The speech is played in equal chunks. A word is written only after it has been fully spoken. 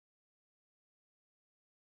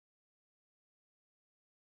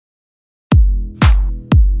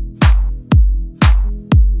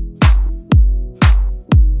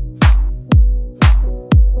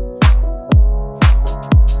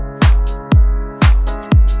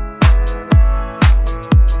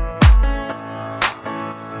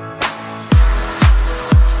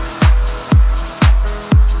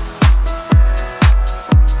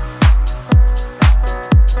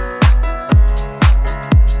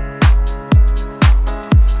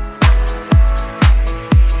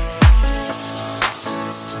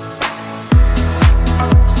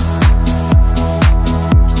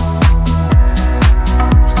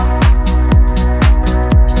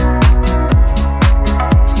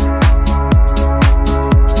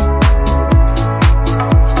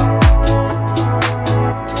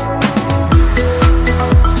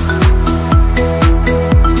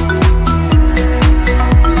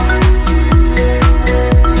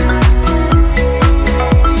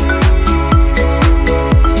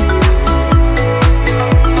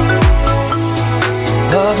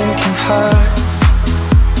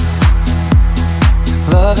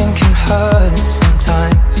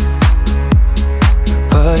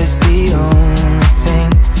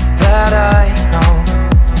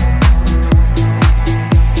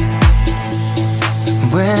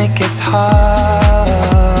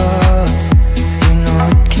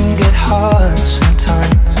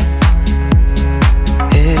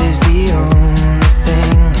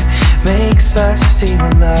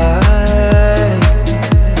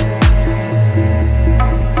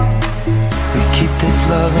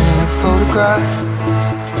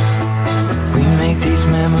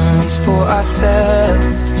memories for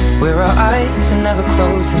ourselves, where our eyes are never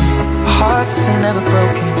closing, our hearts are never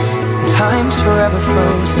broken, and time's forever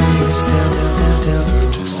frozen. Still,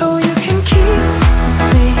 so you can keep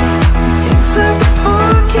me inside the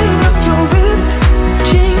pocket of your ripped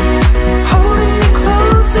jeans, holding me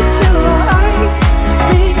closer till our eyes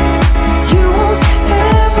meet. You won't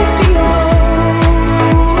ever be alone.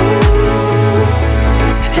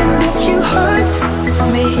 And if you hurt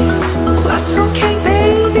me, well, that's okay,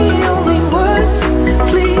 baby. Only words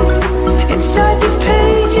bleed inside these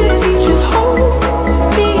pages. You just hold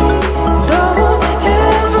me, and I won't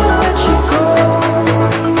ever let you go.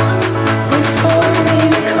 Wait for me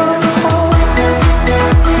to come home.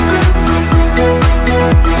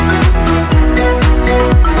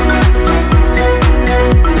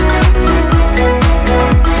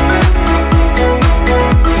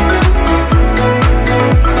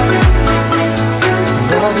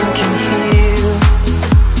 Loving can heal,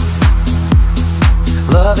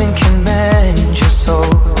 loving can mend your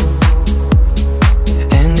soul,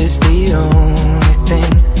 and it's the only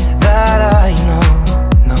thing that I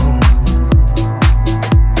know.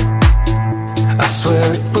 I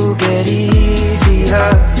swear it will get easier.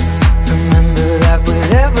 Remember that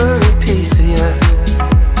with every piece of you.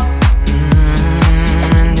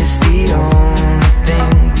 And it's the only thing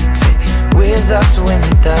we take with us when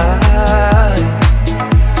we die.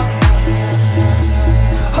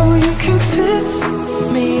 Oh, you can fit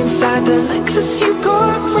me inside the necklace you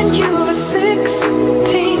got when you were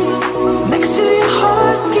 16, next to your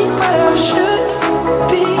heartbeat where I should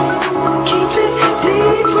be. Keep it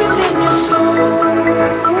deep within your soul.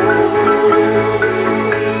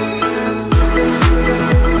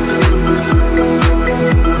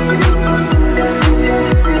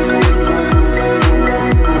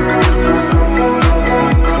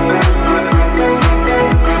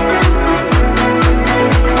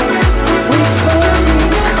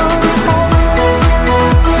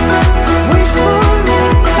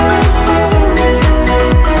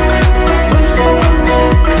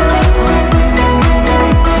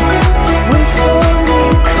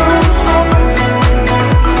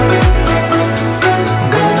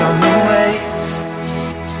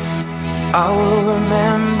 I will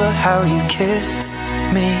remember how you kissed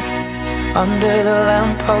me under the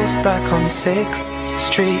lamppost back on 6th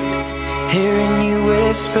Street, hearing you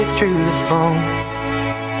whisper through the phone,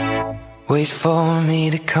 wait for me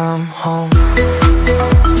to come home.